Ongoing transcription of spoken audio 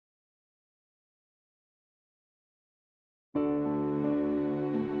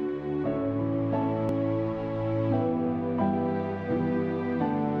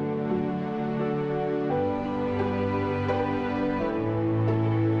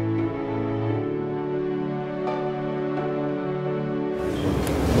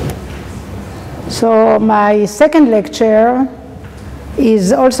So my second lecture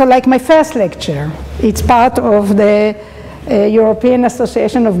is also like my first lecture. It's part of the European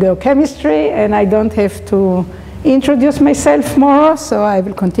Association of Geochemistry, and I don't have to introduce myself more, so I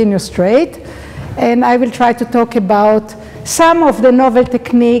will continue straight. And I will try to talk about some of the novel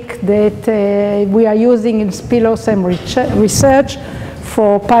technique that we are using in speleothem research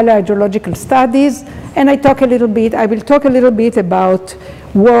for paleohydrological studies. And I will talk a little bit about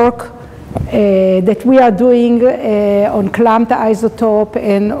work that we are doing on clumped isotope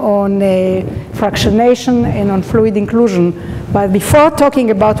and on fractionation and on fluid inclusion. But before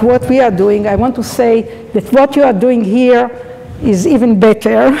talking about what we are doing, I want to say that what you are doing here is even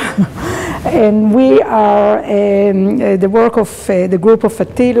better. And we are, the work of the group of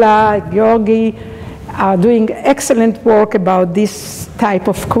Attila, Georgi, are doing excellent work about this type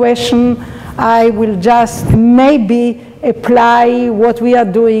of question. I will just maybe apply what we are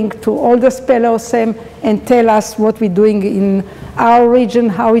doing to all the speleothem and tell us what we're doing in our region,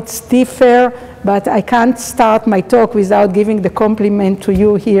 how it's differ, but I can't start my talk without giving the compliment to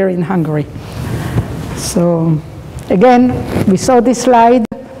you here in Hungary. So again, we saw this slide.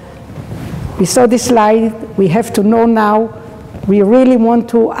 We have to know now, we really want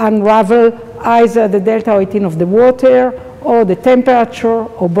to unravel either the delta O18 of the water or the temperature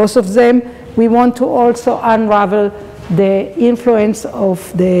or both of them. We want to also unravel the influence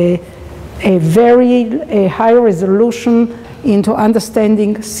of the very high resolution into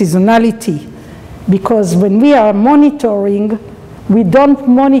understanding seasonality. Because when we are monitoring, we don't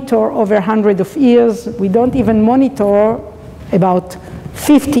monitor over hundreds of years. We don't even monitor about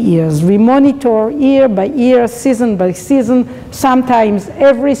 50 years. We monitor year by year, season by season, sometimes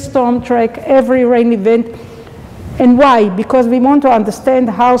every storm track, every rain event. And why? Because we want to understand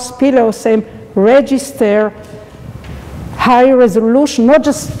how speleothem register high resolution, not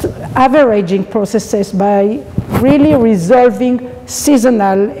just averaging processes, by really resolving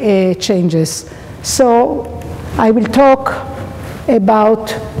seasonal changes. So I will talk about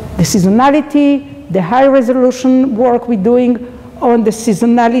the seasonality, the high resolution work we're doing on the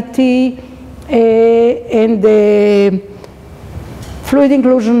seasonality and the fluid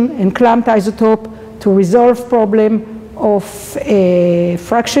inclusion and clumped isotope to resolve problem of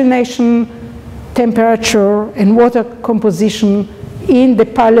fractionation, temperature, and water composition in the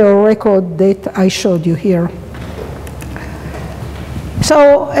paleo record that I showed you here.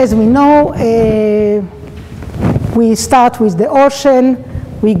 So as we know, we start with the ocean.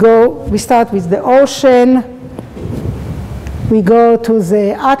 We start with the ocean. We go to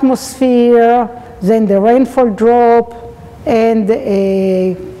the atmosphere, then the rainfall drop, and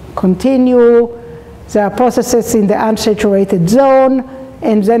continue. There are processes in the unsaturated zone,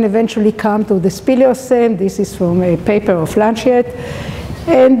 and then eventually come to the speleothem. This is from a paper of Lancet.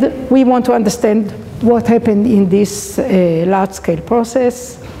 And we want to understand what happened in this large-scale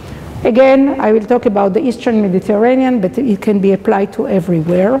process. Again, I will talk about the Eastern Mediterranean, but it can be applied to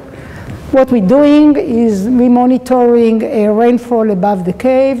everywhere. What we're doing is we're monitoring rainfall above the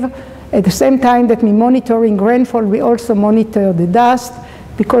cave. At the same time that we're monitoring rainfall, we also monitor the dust,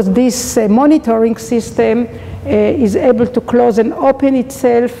 because this monitoring system is able to close and open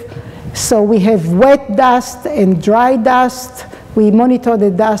itself. So we have wet dust and dry dust. We monitor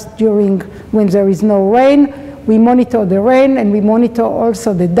the dust when there is no rain. We monitor the rain, and we monitor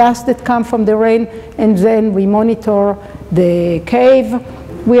also the dust that comes from the rain, and then we monitor the cave.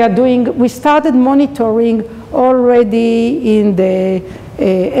 We started monitoring already in the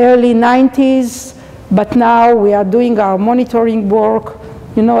early 90s, but now we are doing our monitoring work.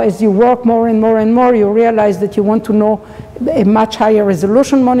 You know, as you work more and more and more, you realize that you want to know a much higher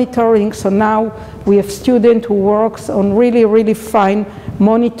resolution monitoring. So now we have students who works on really, really fine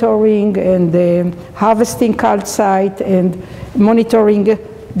monitoring and harvesting calcite and monitoring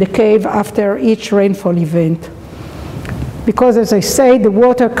the cave after each rainfall event. Because as I say, the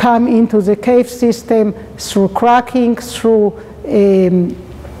water comes into the cave system through cracking, through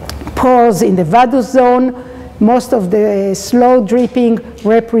pores in the vadose zone. Most of the slow dripping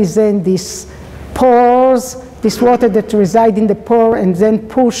represent these pores, this water that reside in the pore and then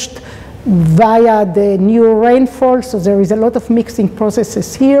pushed via the new rainfall. So there is a lot of mixing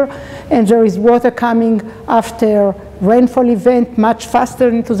processes here, and there is water coming after rainfall event much faster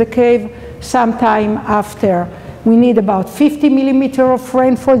into the cave, sometime after. We need about 50 millimeters of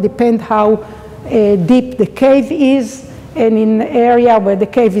rainfall, depend how deep the cave is. And in an area where the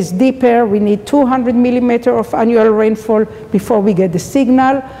cave is deeper, we need 200 millimeters of annual rainfall before we get the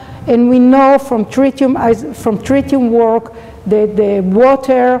signal. And we know from tritium work that the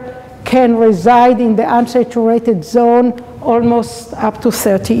water can reside in the unsaturated zone almost up to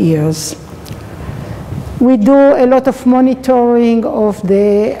 30 years. We do a lot of monitoring of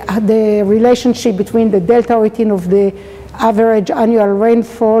the relationship between the delta O18 of the average annual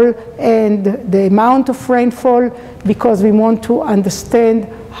rainfall and the amount of rainfall, because we want to understand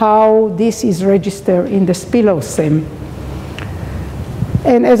how this is registered in the speleothem.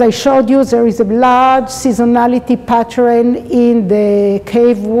 And as I showed you, there is a large seasonality pattern in the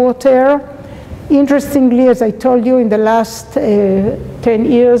cave water. Interestingly, as I told you, in the last 10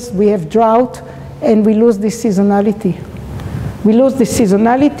 years, we have drought, and we lose this seasonality. We lose this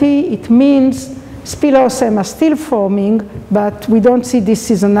seasonality. It means speleothems are still forming, but we don't see this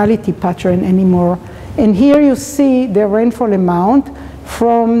seasonality pattern anymore. And here you see the rainfall amount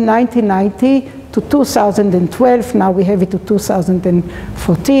from 1990 to 2012. Now we have it to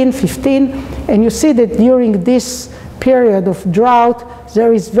 2014, 15. And you see that during this period of drought,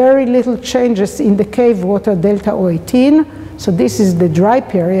 there is very little changes in the cave water delta O18. So this is the dry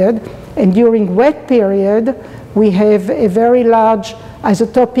period. And during wet period, we have a very large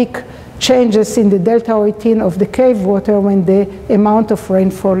isotopic changes in the delta O18 of the cave water when the amount of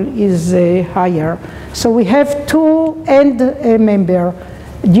rainfall is higher. So we have two end members.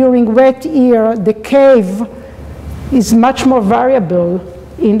 During wet year, the cave is much more variable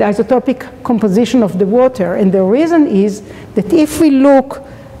in the isotopic composition of the water. And the reason is that if we look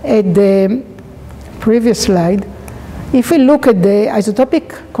at the previous slide, if we look at the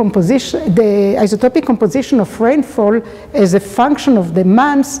isotopic composition of rainfall as a function of the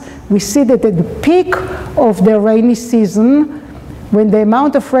months, we see that at the peak of the rainy season, when the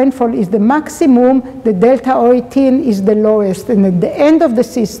amount of rainfall is the maximum, the delta O18 is the lowest. And at the end of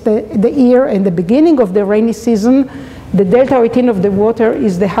the year and the beginning of the rainy season, the delta O18 of the water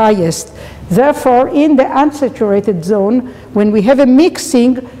is the highest. Therefore, in the unsaturated zone, when we have a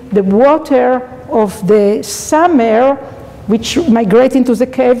mixing, the water of the summer, which migrate into the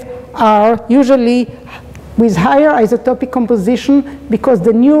cave, are usually with higher isotopic composition, because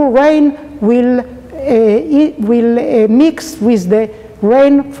the new rain will mix with the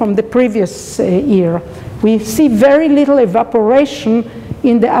rain from the previous year. We see very little evaporation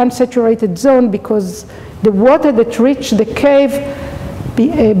in the unsaturated zone, because the water that reach the cave,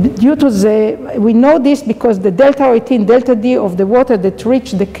 due to the, we know this because the delta O18, delta D of the water that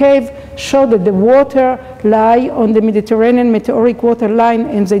reach the cave show that the water lie on the Mediterranean meteoric water line,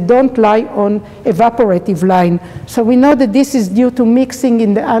 and they don't lie on evaporative line. So we know that this is due to mixing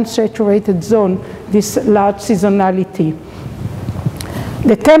in the unsaturated zone, this large seasonality.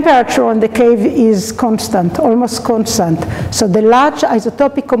 The temperature on the cave is constant, almost constant. So the large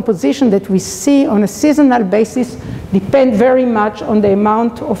isotopic composition that we see on a seasonal basis depend very much on the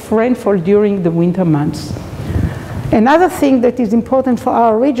amount of rainfall during the winter months. Another thing that is important for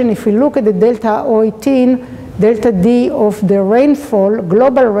our region, if we look at the delta O18, delta D of the rainfall,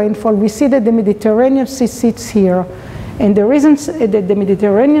 global rainfall, we see that the Mediterranean Sea sits here. And the reason that the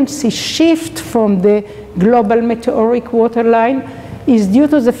Mediterranean Sea shift from the global meteoric water line is due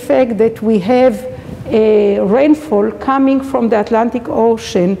to the fact that we have a rainfall coming from the Atlantic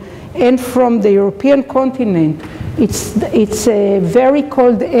Ocean and from the European continent. It's a very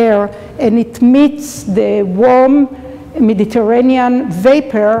cold air, and it meets the warm Mediterranean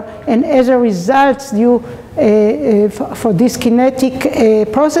vapor, and as a result, for these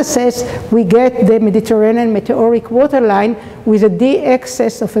kinetic processes, we get the Mediterranean meteoric water line with a D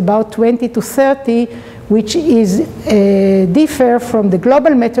excess of about 20 to 30, which is differ from the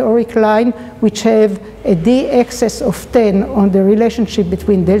global meteoric line, which have a D excess of 10 on the relationship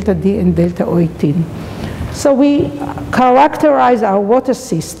between delta D and delta O18. So we characterize our water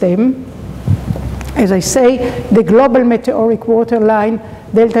system. As I say, the global meteoric water line,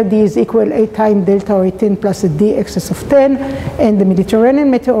 delta D is equal 8 times delta O18 plus a D excess of 10, and the Mediterranean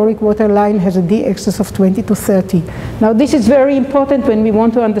meteoric water line has a D excess of 20 to 30. Now this is very important when we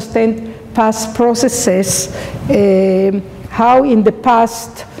want to understand past processes, how in the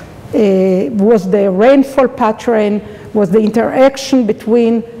past was the rainfall pattern, was the interaction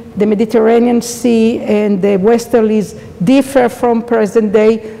between the Mediterranean Sea and the westerlies differ from present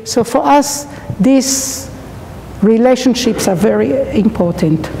day. So for us, these relationships are very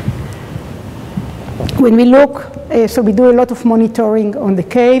important. When we look, so we do a lot of monitoring on the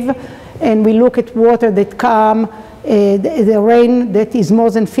cave, and we look at water that come, the rain that is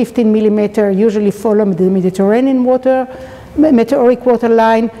more than 15 millimeter usually follow the Mediterranean meteoric water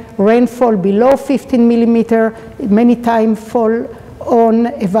line, rainfall below 15 millimeter, many times fall on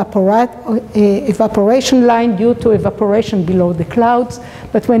evaporation line due to evaporation below the clouds.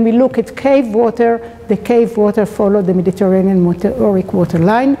 But when we look at cave water, the cave water follow the Mediterranean meteoric water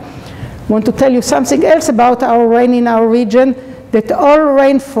line. I want to tell you something else about our rain in our region, that all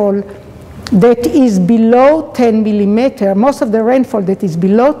rainfall that is below 10 millimeter, most of the rainfall that is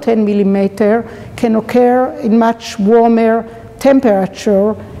below 10 millimeter can occur in much warmer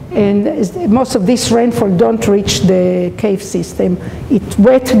temperature, and most of this rainfall don't reach the cave system. It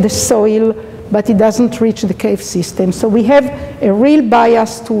wets the soil, but it doesn't reach the cave system. So we have a real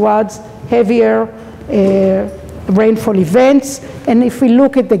bias towards heavier rainfall events. And if we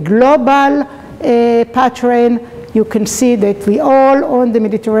look at the global pattern, you can see that we all on the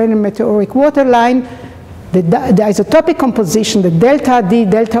Mediterranean meteoric waterline. The isotopic composition, the delta D,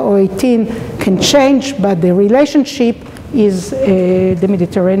 delta O18 can change, but the relationship is the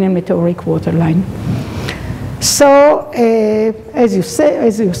Mediterranean meteoric waterline. So as you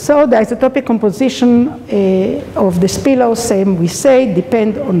saw, the isotopic composition of the speleothem, we say,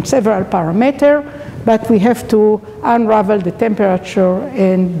 depend on several parameters, but we have to unravel the temperature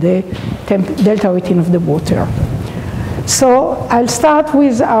and the delta O18 of the water. So I'll start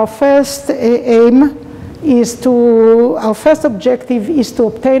with our first aim. Our first objective is to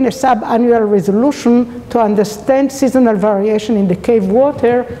obtain a sub-annual resolution to understand seasonal variation in the cave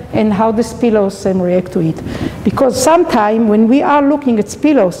water and how the speleothem react to it. Because sometimes when we are looking at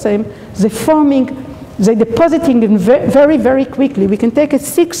speleothem, they're depositing very, very quickly. We can take a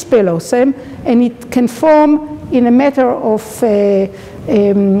 6 speleothem and it can form in a matter of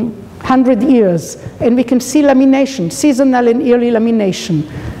 100 years. And we can see lamination, seasonal and yearly lamination.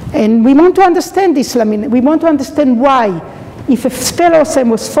 And we want to understand this lamination. We want to understand why. If a speleothem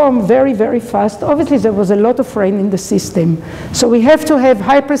was formed very, very fast, obviously there was a lot of rain in the system. So we have to have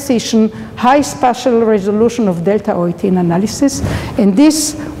high precision, high spatial resolution of delta O18 analysis. And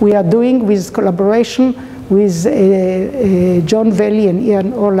this we are doing with collaboration with John Valley and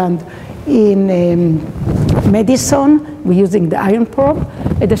Ian Orland in Madison. We're using the ion probe.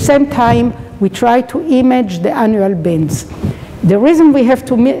 At the same time, we try to image the annual bands. The reason we have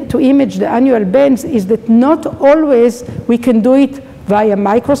to image the annual bands is that not always we can do it via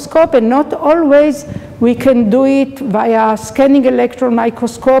microscope, and not always we can do it via scanning electron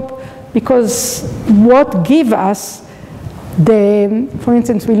microscope, because what gives us for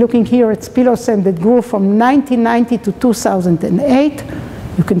instance, we're looking here at speleothem that grew from 1990 to 2008.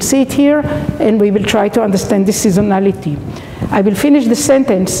 You can see it here, and we will try to understand the seasonality. I will finish the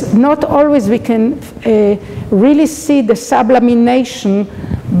sentence. Not always we can really see the sublamination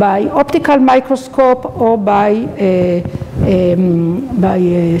by optical microscope or by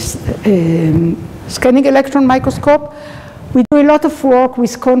scanning electron microscope. We do a lot of work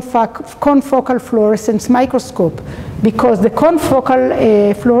with confocal fluorescence microscope, because the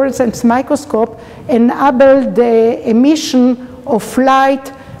confocal fluorescence microscope enables the emission of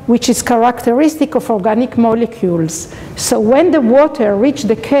light which is characteristic of organic molecules. So when the water reaches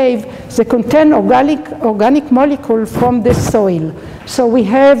the cave, they contain organic molecules from the soil. So we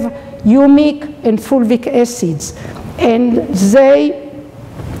have humic and fulvic acids, and they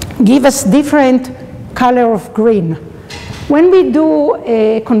give us different color of green. When we do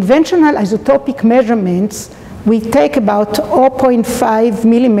conventional isotopic measurements, we take about 0.5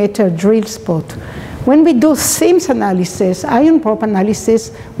 millimeter drill spot. When we do SIMS analysis, ion probe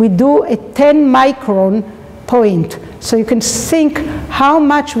analysis, we do a 10 micron point. So you can think how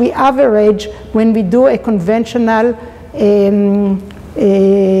much we average when we do a conventional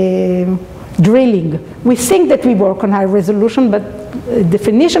drilling. We think that we work on high resolution, but the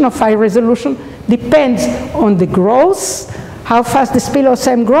definition of high resolution depends on the growth, how fast the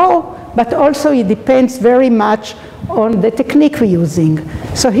speleothem grow, but also it depends very much on the technique we're using.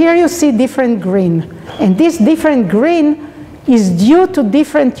 So here you see different green, and this different green is due to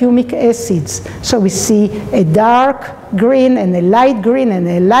different humic acids. So we see a dark green and a light green and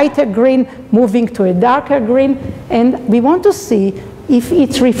a lighter green moving to a darker green, and we want to see if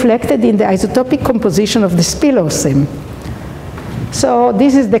it's reflected in the isotopic composition of the speleothem. So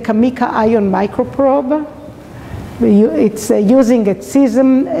this is the Kamika ion microprobe. It's using a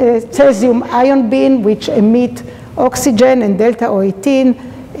cesium ion beam which emit oxygen, and delta O18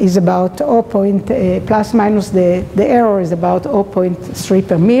 is about plus minus the error is about 0.3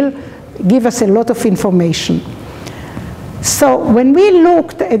 per mil. Give us a lot of information. So when we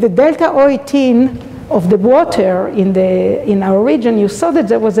looked at the delta O18 of the water in our region, you saw that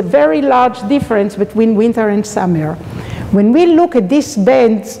there was a very large difference between winter and summer. When we look at these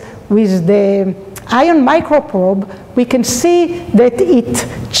bands with the ion microprobe, we can see that it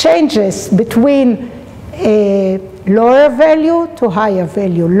changes between a lower value to higher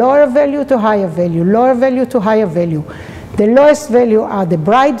value, lower value to higher value, lower value to higher value. The lowest value are the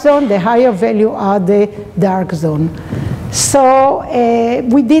bright zone, the higher value are the dark zone. So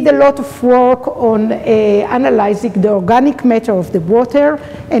we did a lot of work on analyzing the organic matter of the water,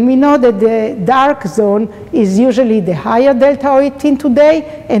 and we know that the dark zone is usually the higher delta O18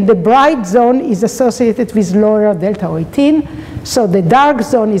 today, and the bright zone is associated with lower delta O18. So the dark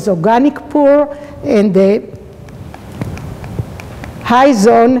zone is organic poor, and the high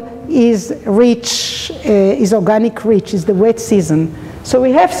zone is rich, is organic rich, is the wet season. So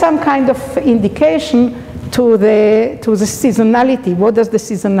we have some kind of indication to the seasonality. What does the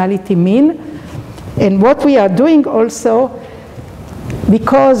seasonality mean? And what we are doing also,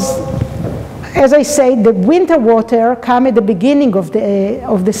 because as I say, the winter water come at the beginning of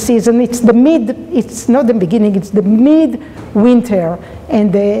the season. It's not the beginning, it's the mid-winter.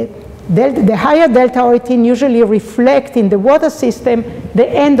 And the higher delta O18 usually reflect in the water system the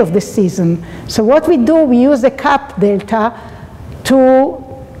end of the season. So what we do, we use the cap delta to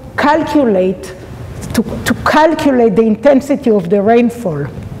calculate the intensity of the rainfall,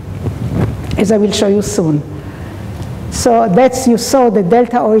 as I will show you soon. So you saw the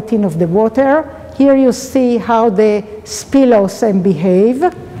delta O18 of the water. Here you see how the speleothems behave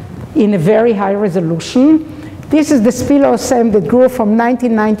in a very high resolution. This is the speleotheme that grew from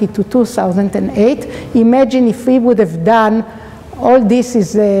 1990 to 2008. Imagine if we would have done, all this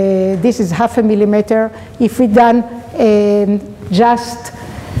is half a millimeter, if we done just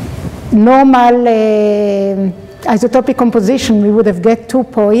normal isotopic composition, we would have get 2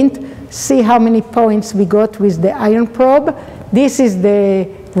 points. See how many points we got with the iron probe. This is the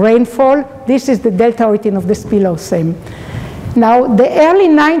rainfall. This is the delta O18 of the speleotheme. Now, the early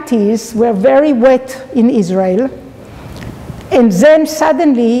 90s were very wet in Israel. And then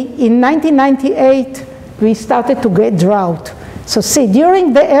suddenly, in 1998, we started to get drought. So see,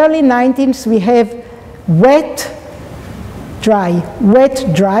 during the early 90s, we have wet, dry.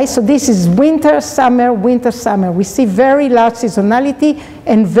 So this is winter, summer, winter, summer. We see very large seasonality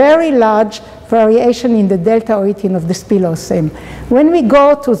and very large variation in the delta O18 of the speleotheme. When we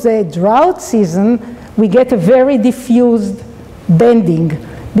go to the drought season, we get a very diffused bending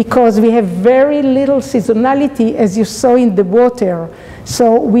because we have very little seasonality, as you saw in the water.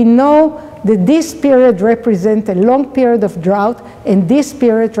 So we know that this period represents a long period of drought, and this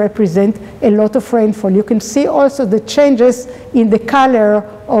period represents a lot of rainfall. You can see also the changes in the color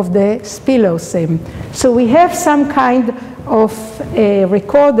of the speleotheme. So we have some kind of a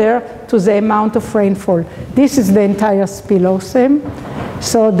recorder to the amount of rainfall. This is the entire speleotheme.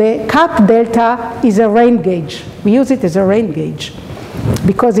 So the cap delta is a rain gauge. We use it as a rain gauge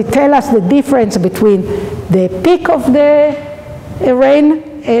because it tells us the difference between the peak of the rain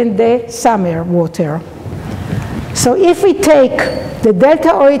and the summer water. So if we take the delta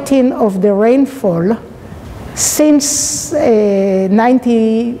O18 of the rainfall since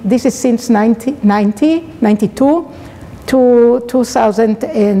 1992 to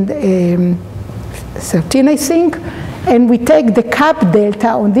 2013, I think, and we take the cap delta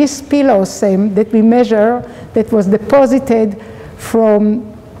on this speleotheme that we measure that was deposited from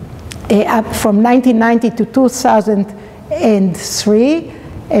 1990 to 2003,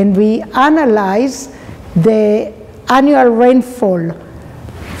 and we analyze the annual rainfall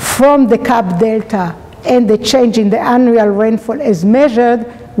from the cap delta and the change in the annual rainfall as measured,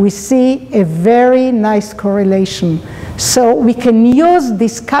 we see a very nice correlation. So we can use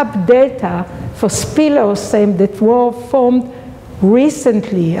this cap delta for speleothems that were formed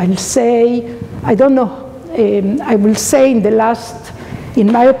recently. I'll say, I don't know, I will say in the last,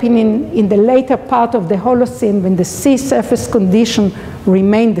 in my opinion, in the later part of the Holocene, when the sea surface condition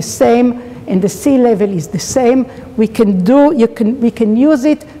remained the same and the sea level is the same, we can use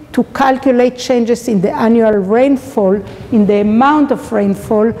it to calculate changes in the annual rainfall, in the amount of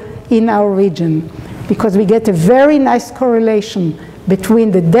rainfall in our region, because we get a very nice correlation between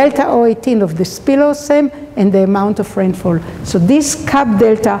the delta O18 of the speleotheme and the amount of rainfall. So this cap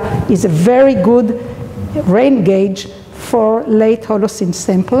delta is a very good rain gauge for late Holocene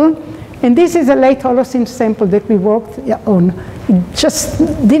sample. And this is a late Holocene sample that we worked on. It just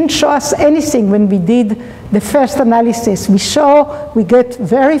didn't show us anything when we did the first analysis. We get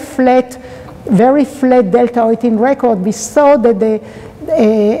very flat delta O18 record. We saw that the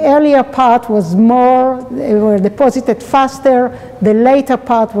earlier part was were deposited faster. The later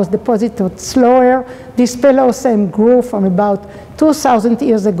part was deposited slower. This speleotheme grew from about 2,000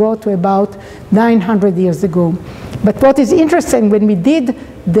 years ago to about 900 years ago. But what is interesting, when we did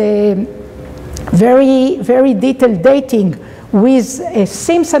the very, very detailed dating with a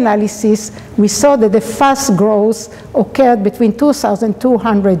SIMS analysis, we saw that the fast growth occurred between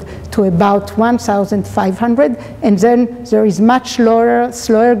 2,200 to about 1,500, and then there is much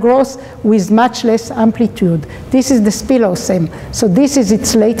slower growth with much less amplitude. This is the speleothem. So this is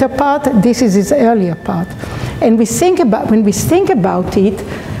its later part, this is its earlier part. And when we think about it,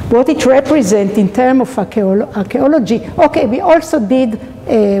 what it represents in terms of archaeology, okay, we also did,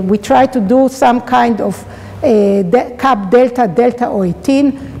 we tried to do some kind of cap delta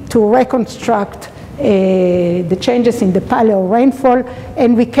 018 to reconstruct the changes in the paleo rainfall,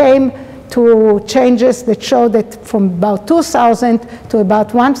 and we came to changes that show that from about 2000 to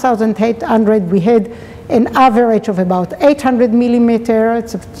about 1800 we had an average of about 800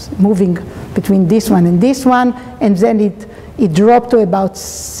 millimeters. It's moving between this one and this one, and then it dropped to about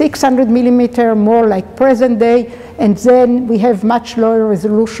 600 millimeters, more like present day, and then we have much lower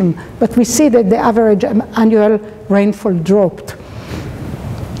resolution. But we see that the average annual rainfall dropped.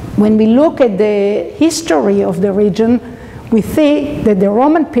 When we look at the history of the region, we see that the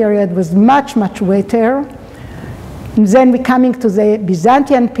Roman period was much, much wetter. And then we're coming to the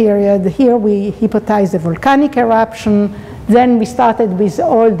Byzantine period. Here we hypothesize a volcanic eruption. Then we started with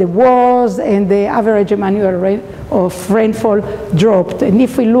all the wars, and the average annual rate of rainfall dropped. And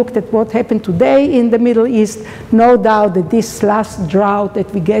if we looked at what happened today in the Middle East, no doubt that this last drought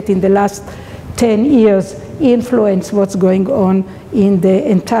that we get in the last 10 years influence what's going on in the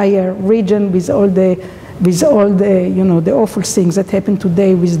entire region with all the you know, the awful things that happen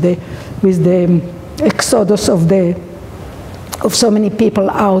today with the exodus of so many people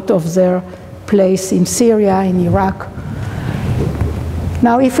out of their place in Syria, in Iraq.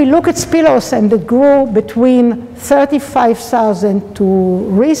 Now, if we look at speleothem that grew between 35,000 to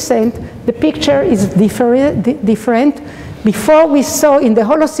recent, the picture is different. Before we saw, in the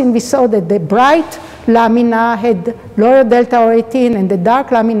Holocene, we saw that the bright lamina had lower delta 18 and the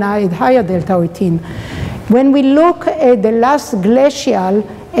dark lamina had higher delta 18. When we look at the last glacial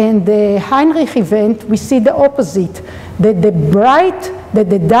and the Heinrich event, we see the opposite, that the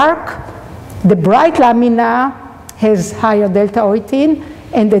bright lamina has higher delta 18,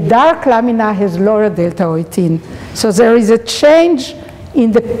 and the dark lamina has lower delta 18. So there is a change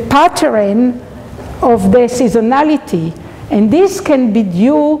in the pattern of the seasonality, and this can be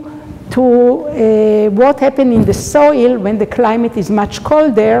due to what happened in the soil when the climate is much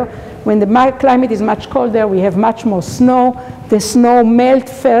colder. When the climate is much colder, we have much more snow. The snow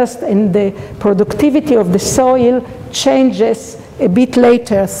melts first, and the productivity of the soil changes a bit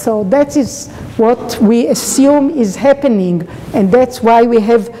later. So that is what we assume is happening, and that's why we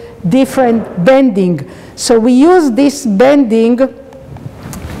have different bending. So we use this bending,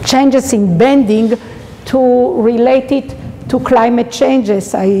 changes in bending, to relate it to climate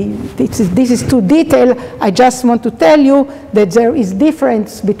changes. This is too detailed. I just want to tell you that there is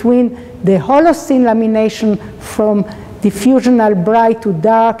difference between the Holocene lamination from diffusional bright to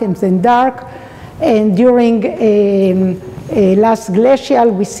dark and then dark. And during last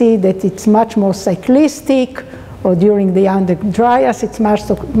glacial, we see that it's much more cyclistic, or during the Dryas, it's much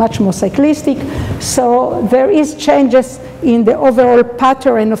more cyclistic. So there is changes in the overall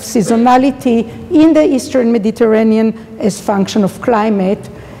pattern of seasonality in the Eastern Mediterranean as function of climate.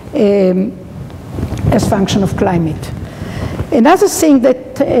 Another thing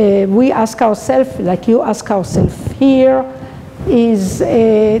that we ask ourselves, like you ask ourselves here, is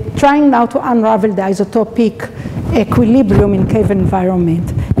trying now to unravel the isotopic equilibrium in cave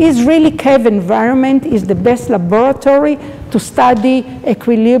environment. Is really cave environment is the best laboratory to study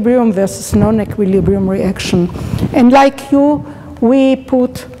equilibrium versus non-equilibrium reaction. And like you, we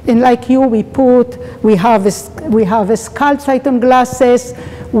harvest calcite on glasses.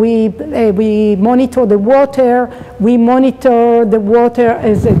 We monitor the water. We monitor the water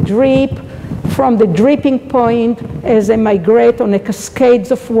as a drip from the dripping point as they migrate on a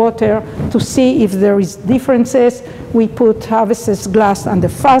cascades of water to see if there is differences. We put harvested glass under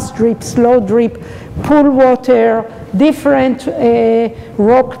fast drip, slow drip, pool water, different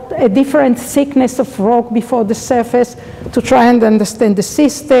rock, a different thickness of rock before the surface to try and understand the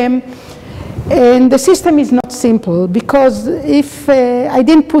system. And the system is not simple, because if I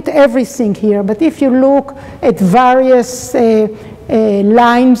didn't put everything here, but if you look at various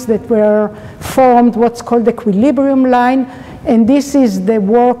lines that were formed, what's called the equilibrium line, and this is the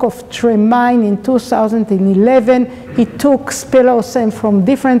work of Tremaine in 2011. He took speleothem from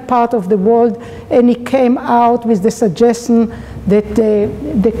different parts of the world, and he came out with the suggestion that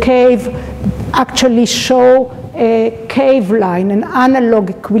the cave actually show a cave line, an analog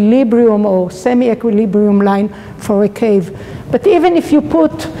equilibrium or semi-equilibrium line for a cave. But even if you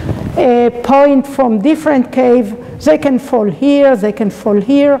put a point from different cave, they can fall here, they can fall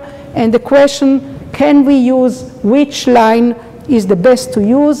here, and the question, can we use which line is the best to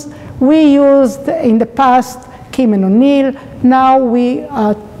use? We used in the past Kim and O'Neill. Now we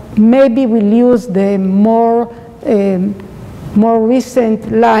maybe will use the more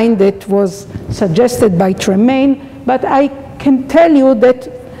recent line that was suggested by Tremaine, but I can tell you that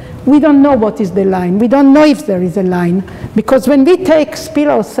we don't know what is the line. We don't know if there is a line, because when we take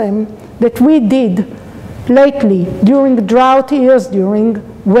speleothem that we did lately during drought years, during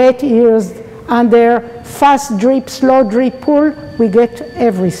wet years, under fast drip, slow drip pool, we get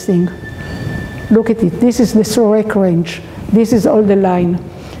everything. Look at it. This is the Sorek range. This is all the line.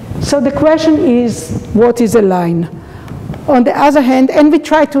 So the question is, what is a line? On the other hand, and we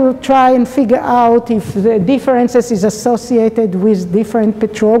try and figure out if the differences is associated with different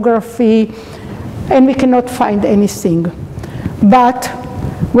petrography, and we cannot find anything. But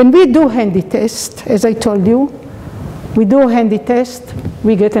when we do handy test, as I told you, we do handy test,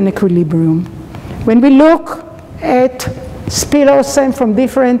 we get an equilibrium. When we look at speleothem from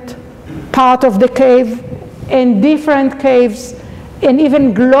different part of the cave and different caves, and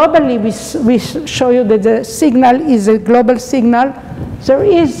even globally, we show you that the signal is a global signal, there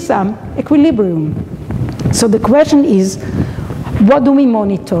is some equilibrium. So the question is, what do we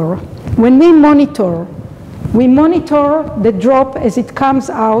monitor? When we monitor the drop as it comes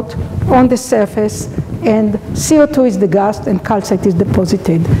out on the surface, and CO2 is the gas and calcite is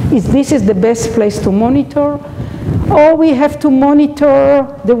deposited. This is the best place to monitor, or we have to monitor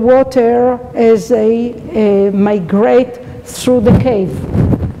the water as they migrate through the cave.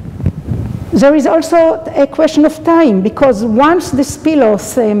 There is also a question of time, because once the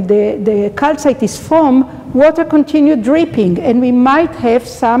speleothem, the calcite is formed, water continues dripping, and we might have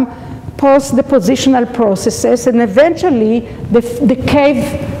some post-depositional processes, and eventually the cave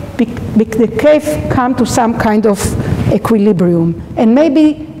come to some kind of equilibrium. And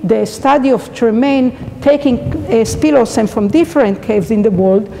maybe the study of Tremaine taking speleothem from different caves in the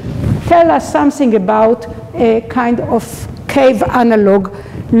world tell us something about a kind of cave analog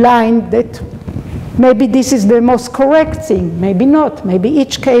line, that maybe this is the most correct thing, maybe not. Maybe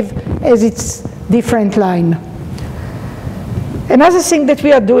each cave has its different line. Another thing that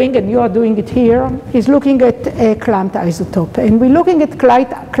we are doing, and you are doing it here, is looking at a clumped isotope. And we're looking at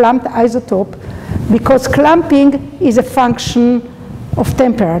clumped isotope because clumping is a function of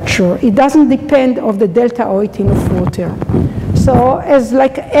temperature. It doesn't depend on the delta O18 of water. So as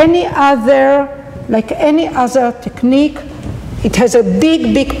like any other technique, it has a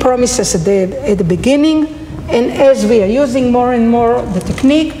big promises at the beginning, and as we are using more and more the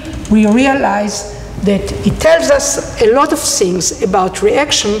technique, we realize that it tells us a lot of things about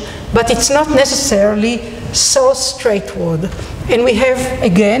reaction, but it's not necessarily so straightforward. And we have,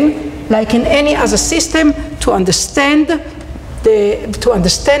 again, like in any other system, to understand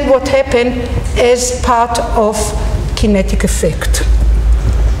what happened as part of kinetic effect.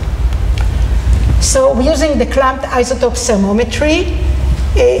 So using the clumped isotope thermometry,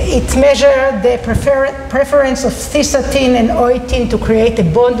 it measures the preference of cystatin and O18 to create a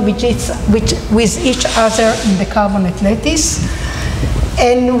bond with each other in the carbonate lattice.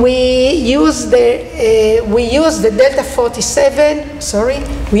 And we use the delta 47,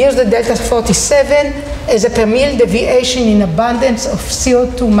 we use the delta 47 as a per mil deviation in abundance of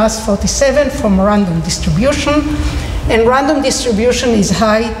CO2 mass 47 from random distribution. And random distribution is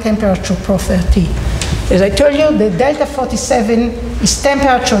high temperature property. As I told you, the delta 47 is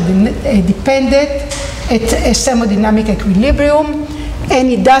temperature dependent at a thermodynamic equilibrium, and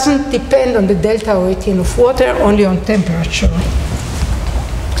it doesn't depend on the delta O18 of water, only on temperature.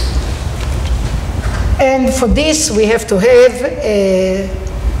 And for this, we have to have a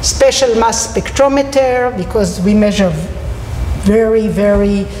special mass spectrometer, because we measure very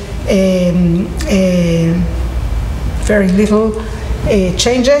little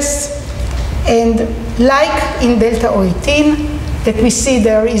changes. And like in delta O18, that we see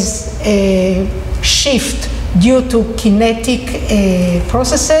there is a shift due to kinetic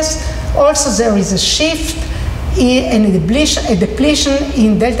processes. Also, there is a shift and a depletion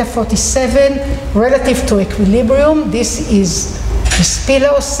in delta 47 relative to equilibrium. This is the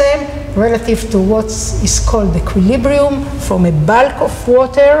speleothem relative to what is called equilibrium from a bulk of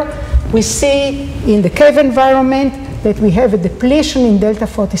water. We see in the cave environment that we have a depletion in delta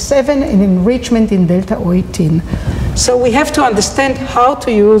 47 and enrichment in delta O18. So we have to understand how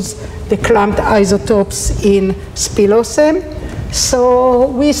to use the clumped isotopes in speleothem. So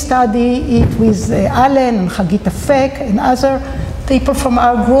we study it with Allen and Hagita Fek and other people from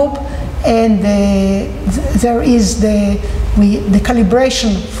our group, and there is the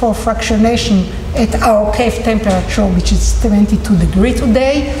calibration for fractionation at our cave temperature, which is 72 degrees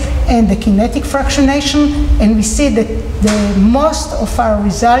today, and the kinetic fractionation, and we see that the most of our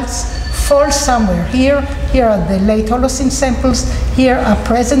results fall somewhere here. Here are the late Holocene samples, here are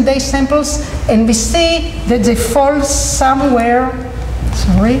present day samples, and we see that they fall somewhere,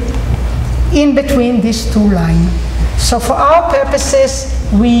 in between these two lines. So for our purposes,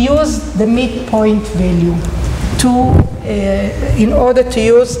 we use the midpoint value in order to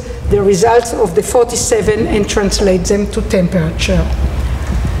use the results of the 47 and translate them to temperature.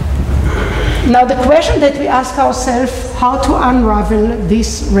 Now the question that we ask ourselves, how to unravel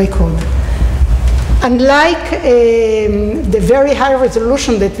this record? Unlike the very high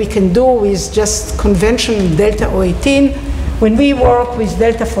resolution that we can do with just conventional delta 018, when we work with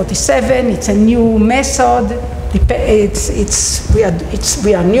delta 47, it's a new method. We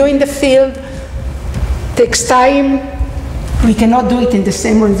are new in the field. Takes time. We cannot do it in the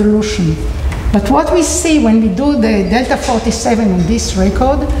same resolution. But what we see when we do the delta 47 on this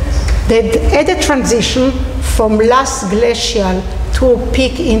record, that at the transition from last glacial to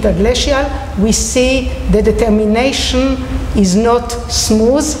peak interglacial, we see that the termination is not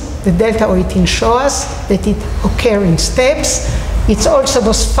smooth. The delta 18 shows us that it occurs in steps. It also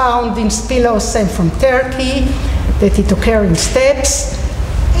was found in speleothems from Turkey, that it occurs in steps.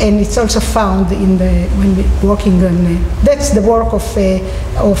 And it's also found in when we're working on, that's the work of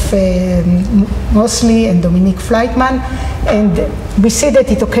Mosley and Dominique Fleitman. And we see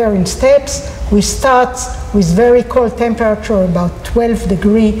that it occurs in steps. We start with very cold temperature, about 12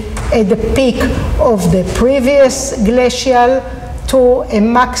 degrees at the peak of the previous glacial, to a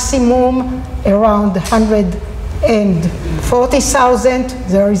maximum around 140,000.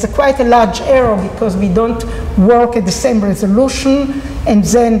 There is quite a large error because we don't work at the same resolution, and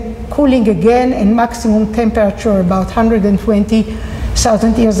then cooling again, and maximum temperature about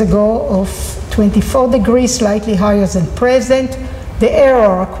 120,000 years ago of 24 degrees, slightly higher than present. The error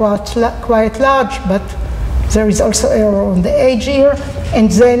are quite large, but there is also error on the age here,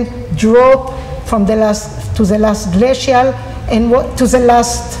 and then drop from the last to the last glacial, and to the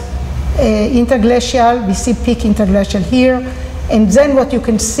last interglacial. We see peak interglacial here, and then what you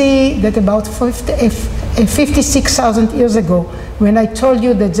can see that about 56,000 years ago, when I told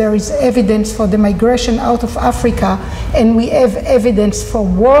you that there is evidence for the migration out of Africa, and we have evidence for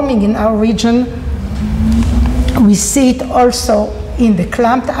warming in our region, we see it also in the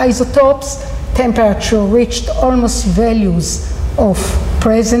clumped isotopes. Temperature reached almost values of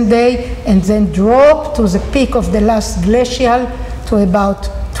present day, and then dropped to the peak of the last glacial to about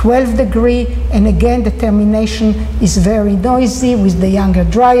 12 degrees, and again the termination is very noisy with the younger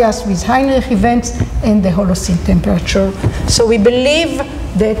dryas, with Heinrich events, and the Holocene temperature. So we believe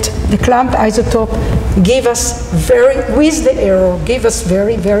that the clumped isotope give us with the error, give us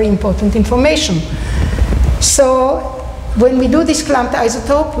very, very important information. So when we do this clumped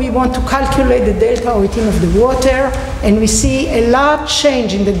isotope, we want to calculate the delta 18 of the water, and we see a large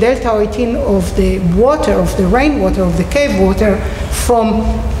change in the delta 18 of the water, of the rainwater, of the cave water, from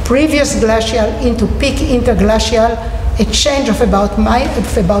previous glacial into peak interglacial, a change of about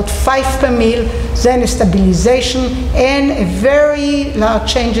 5 per mil, then a stabilization, and a very large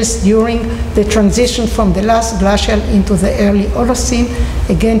changes during the transition from the last glacial into the early Holocene,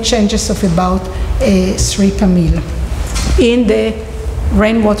 again changes of about 3 per mil. In the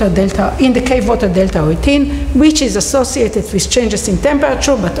rainwater delta, in the cave water delta 18, which is associated with changes in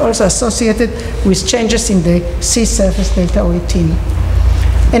temperature, but also associated with changes in the sea surface delta 18.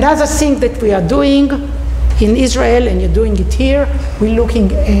 Another thing that we are doing in Israel, and you're doing it here, we're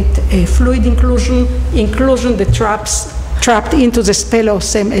looking at a fluid inclusion that trapped into the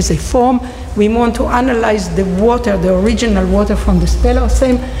speleothem as a form. We want to analyze the water, the original water from the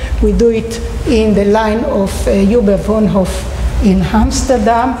speleothem. We do it in the line of Huber von Hof in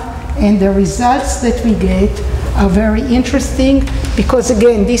Amsterdam, and the results that we get are very interesting because,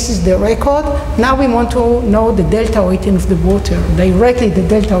 again, this is the record. Now we want to know the delta 18 of the water, directly the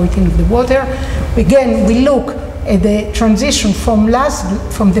delta 18 of the water. Again, we look at the transition from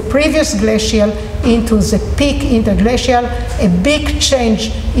the previous glacial into the peak interglacial, a big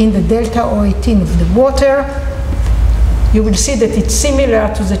change in the delta 18 of the water. You will see that it's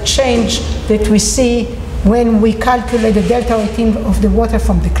similar to the change that we see when we calculate the delta 18 of the water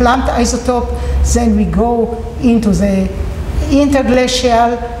from the clumped isotope. Then we go into the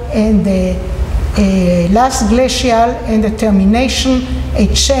interglacial and the last glacial and the termination, a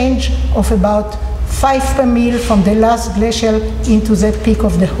change of about 5 per mil from the last glacial into the peak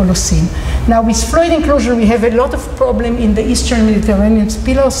of the Holocene. Now with fluid inclusion, we have a lot of problem in the Eastern Mediterranean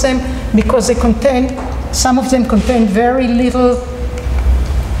speleothem because they contain, some of them contain very little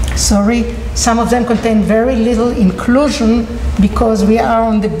sorry, some of them contain very little inclusion because we are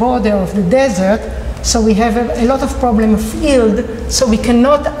on the border of the desert, so we have a lot of problem of yield, so we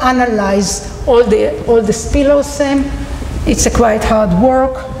cannot analyze all the speleothems. It's a quite hard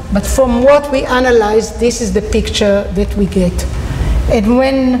work, but from what we analyze, this is the picture that we get. And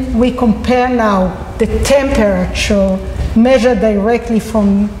when we compare now the temperature measured directly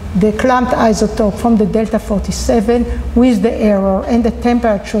from the clumped isotope from the delta 47 with the error and the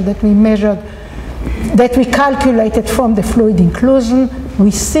temperature that we measured, that we calculated from the fluid inclusion, we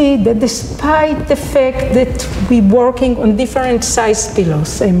see that despite the fact that we're working on different size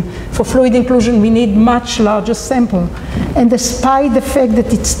speleothems, for fluid inclusion we need much larger sample, and despite the fact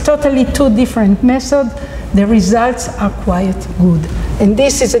that it's totally two different methods, the results are quite good. And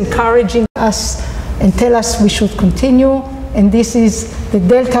this is encouraging us and tell us we should continue. And this is the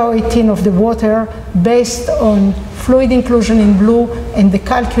delta 18 of the water based on fluid inclusion in blue and the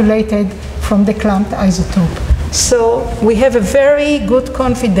calculated from the clumped isotope. So we have a very good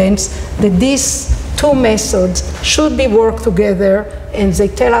confidence that these two methods should be worked together, and they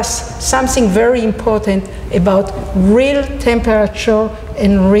tell us something very important about real temperature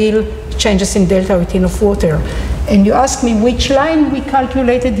and real changes in delta 18 of water. And you ask me which line we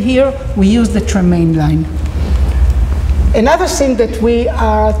calculated here. We use the Tremaine line. Another thing that we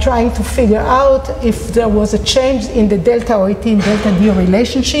are trying to figure out if there was a change in the delta 18 delta D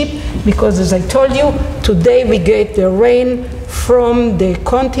relationship, because as I told you, today we get the rain from the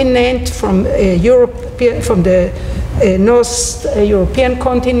continent, from the North European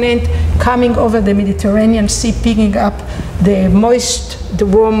continent, coming over the Mediterranean Sea, picking up the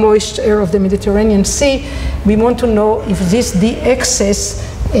warm, moist air of the Mediterranean Sea. We want to know if this D excess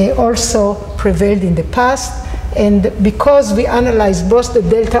also prevailed in the past. And because we analyze both the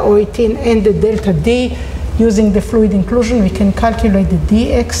delta 18 and the delta D using the fluid inclusion, we can calculate the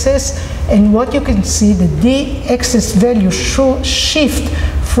D excess. And what you can see, the D excess value shift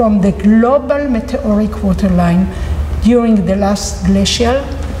from the global meteoric waterline during the last glacial.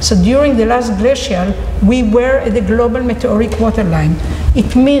 So during the last glacial, we were at the global meteoric waterline.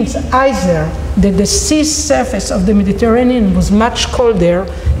 It means either that the sea surface of the Mediterranean was much colder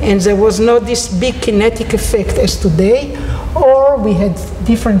and there was not this big kinetic effect as today, or we had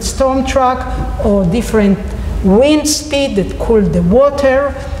different storm track or different wind speed that cooled the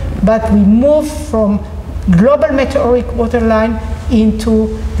water, but we moved from global meteoric waterline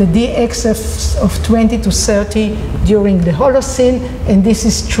into the D excess of 20 to 30 during the Holocene, and this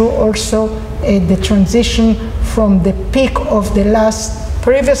is true also at the transition from the peak of the last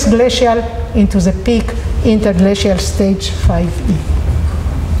previous glacial into the peak interglacial stage 5E.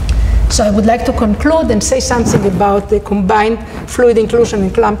 So I would like to conclude and say something about the combined fluid inclusion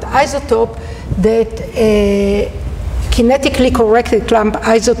and clumped isotope, that kinetically corrected clumped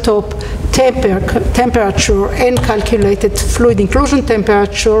isotope temperature and calculated fluid inclusion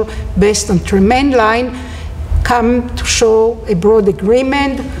temperature based on Tremaine line come to show a broad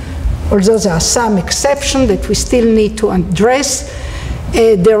agreement, although there are some exceptions that we still need to address.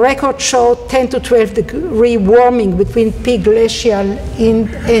 The record showed 10 to 12 degree warming between peak glacial and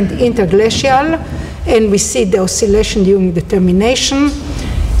interglacial, and we see the oscillation during the termination.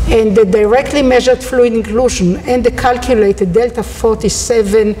 And the directly measured fluid inclusion and the calculated delta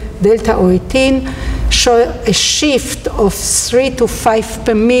 47, delta 18 show a shift of 3 to 5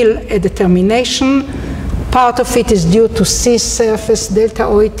 per mil at the termination. Part of it is due to sea surface delta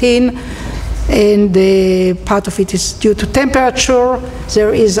 18, and part of it is due to temperature.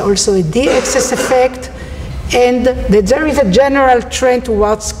 There is also a D excess effect, and that there is a general trend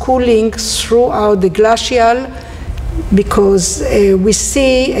towards cooling throughout the glacial, because we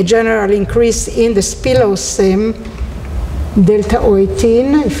see a general increase in the speleothem delta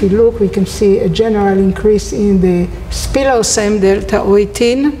 18. If you look, we can see a general increase in the speleothem delta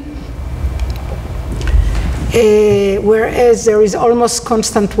 18, whereas there is almost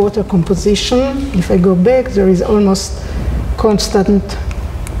constant water composition. If I go back, there is almost constant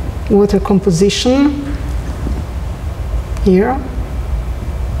water composition here.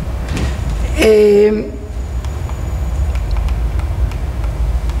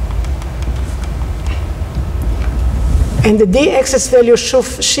 And the D excess value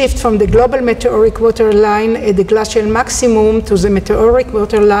shift from the global meteoric water line at the glacial maximum to the meteoric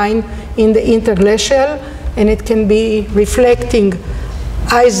water line in the interglacial, and it can be reflecting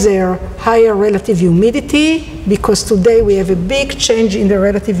either higher relative humidity, because today we have a big change in the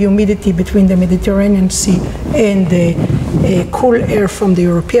relative humidity between the Mediterranean Sea and the cool air from the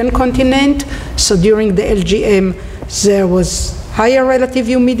European continent. So during the LGM, there was higher relative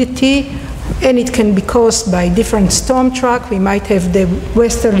humidity, and it can be caused by different storm track. We might have the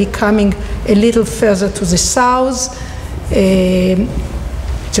westerly coming a little further to the south.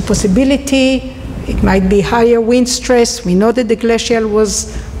 It's a possibility. It might be higher wind stress. We know that the glacial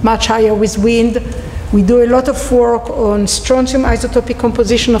was much higher with wind. We do a lot of work on strontium isotopic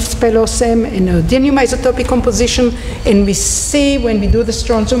composition of speleothem and neodymium isotopic composition, and we see when we do the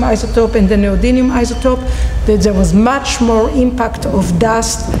strontium isotope and the neodymium isotope that there was much more impact of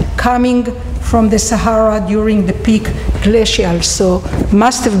dust coming from the Sahara during the peak glacial, so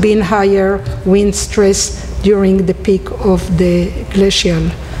must have been higher wind stress during the peak of the glacial.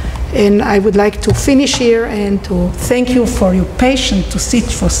 And I would like to finish here and to thank you for your patience to sit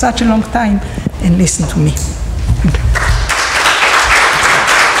for such a long time and listen to me.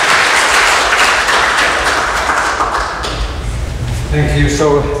 Thank you.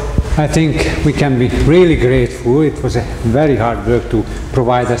 So I think we can be really grateful. It was a very hard work to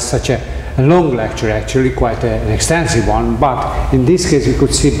provide us such a long lecture, actually quite an extensive one, but in this case we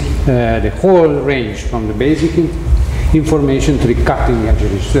could see the whole range from the basic information to the cutting edge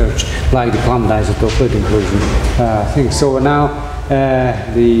research, like the clumped isotope inclusion thing. So now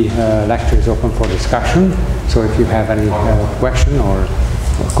the lecture is open for discussion. So if you have any question or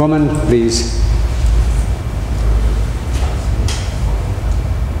comment, please.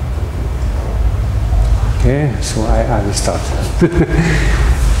 Okay, so I will start.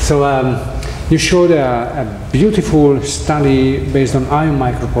 So you showed a beautiful study based on ion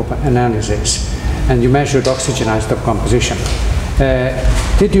microprobe analysis, and you measured oxygen isotope composition.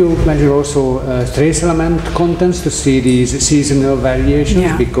 Did you measure also trace element contents to see these seasonal variations?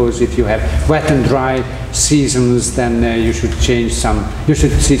 Yeah. Because if you have wet and dry seasons, then you should change some. You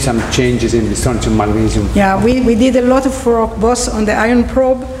should see some changes in the strontium magnesium. Yeah, we did a lot of work both on the ion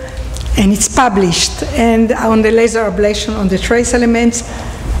probe, and it's published, and on the laser ablation on the trace elements.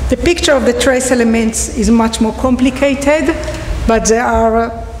 The picture of the trace elements is much more complicated, but there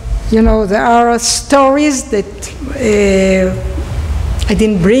are, you know, there are stories that I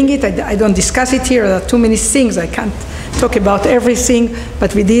didn't bring it, I don't discuss it here, there are too many things, I can't talk about everything,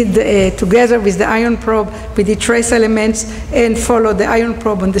 but we did, together with the ion probe, we did trace elements and followed the ion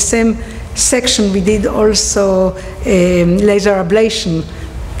probe on the same section. We did also laser ablation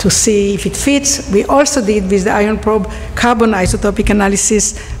to see if it fits. We also did with the ion probe carbon isotopic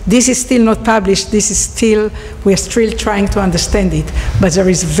analysis. This is still not published. This is still, we are still trying to understand it. But there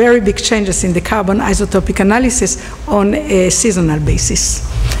is very big changes in the carbon isotopic analysis on a seasonal basis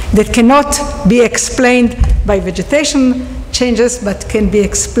that cannot be explained by vegetation changes, but can be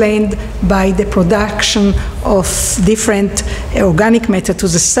explained by the production of different organic matter to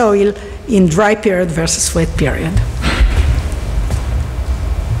the soil in dry period versus wet period.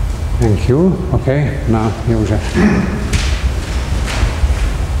 Thank you. Okay, now Joseph.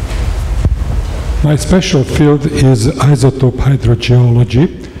 My special field is isotope hydrogeology.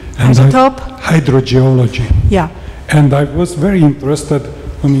 And isotope? Hydrogeology. Yeah. And I was very interested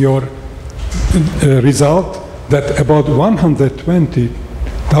on your result that about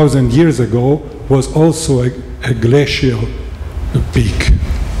 120,000 years ago was also a glacial peak,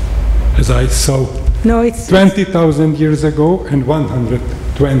 as I saw. No, it's 20,000 years ago and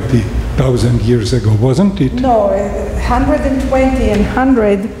 120,000 years ago, wasn't it? No, 120 and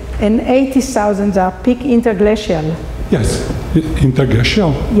 180,000 are peak interglacial. Yes,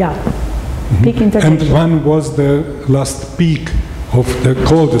 interglacial. Yeah, peak interglacial. And when was the last peak of the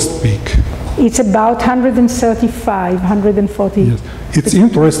coldest peak? It's about 135, 140. Yes. It's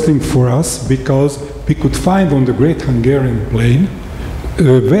interesting for us because we could find on the Great Hungarian Plain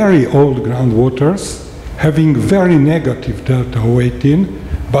very old groundwaters having very negative delta O18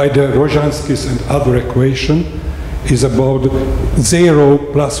 by the Rozhanskis and other equation is about 0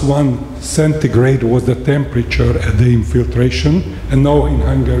 + 1 centigrade was the temperature at the infiltration, and now in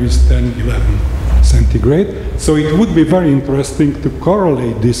Hungary is 10, 11 centigrade. So it would be very interesting to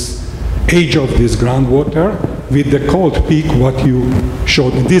correlate this age of this groundwater with the cold peak what you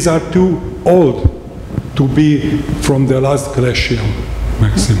showed. These are too old to be from the last glacial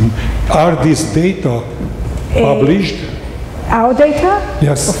maximum. Are these data published? Our data?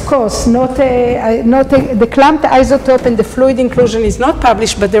 Yes. Of course, the clumped isotope and the fluid inclusion is not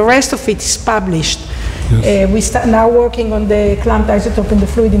published, but the rest of it is published. Yes. We start now working on the clumped isotope and the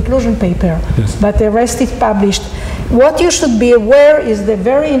fluid inclusion paper, yes. But the rest is published. What you should be aware is the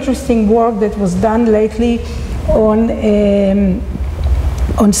very interesting work that was done lately on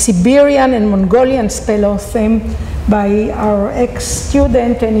Siberian and Mongolian speleothem by our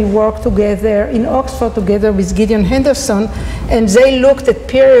ex-student, and he worked together in Oxford together with Gideon Henderson, and they looked at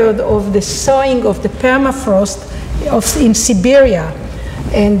period of the thawing of the permafrost in Siberia.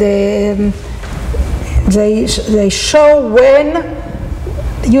 And they show when,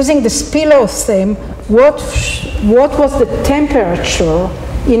 using the speleothem, what was the temperature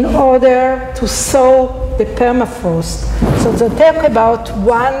in order to thaw the permafrost. So they talk about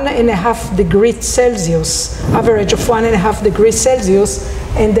 1.5 degrees Celsius, average of 1.5 degrees Celsius,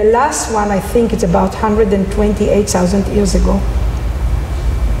 and the last one, I think, it's about 128,000 years ago.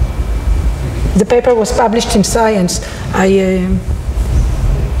 The paper was published in Science.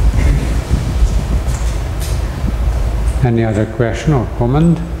 Any other question or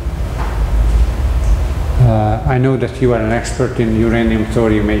comment? I know that you are an expert in uranium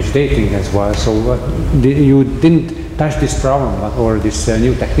thorium age dating as well, so you didn't touch this problem or this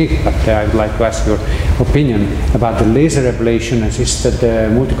new technique, but I would like to ask your opinion about the laser ablation assisted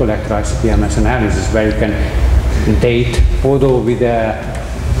multi-collector ICP-MS analysis, where you can date, although with a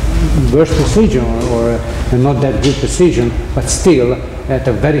worse precision or not that good precision, but still at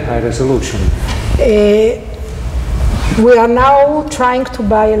a very high resolution. We are now trying to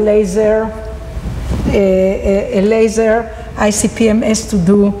buy a laser ICP-MS to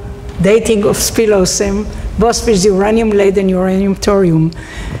do dating of speleothem, both with uranium lead and uranium thorium,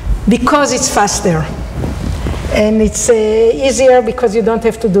 because it's faster. And it's easier because you don't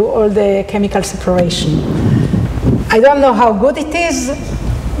have to do all the chemical separation. I don't know how good it is,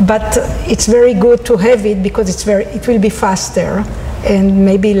 but it's very good to have it because it will be faster and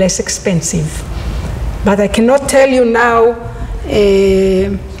maybe less expensive. But I cannot tell you now.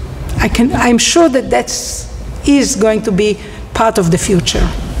 I'm sure that is going to be part of the future.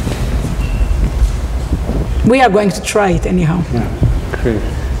 We are going to try it anyhow. Yeah, great.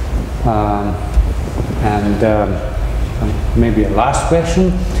 Maybe a last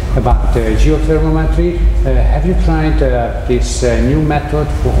question about geothermometry. Have you tried this new method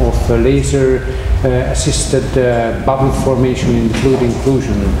of laser-assisted bubble formation in fluid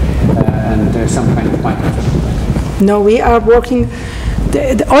inclusion and some kind of microthermometry? No, we are working.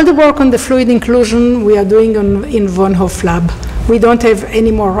 All the work on the fluid inclusion we are doing in Von Hoff lab. We don't have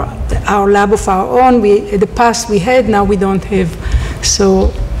any more our lab of our own. In the past we had, now we don't have.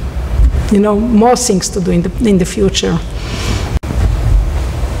 So, more things to do in the future.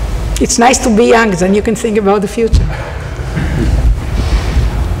 It's nice to be young, then you can think about the future.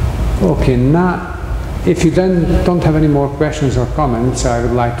 Okay, now, if you then don't have any more questions or comments, I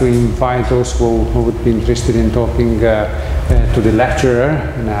would like to invite those who would be interested in talking to the lecturer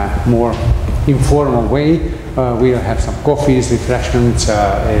in a more informal way. We'll have some coffees, refreshments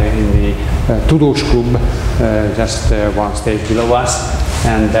in the Tudós Klub, just one stage below us,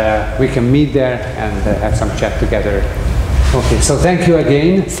 and we can meet there and have some chat together. Okay, so thank you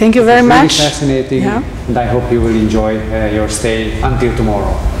again. Thank you very much. Really fascinating, and I hope you will enjoy your stay until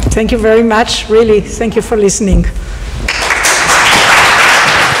tomorrow. Thank you very much. Really, thank you for listening.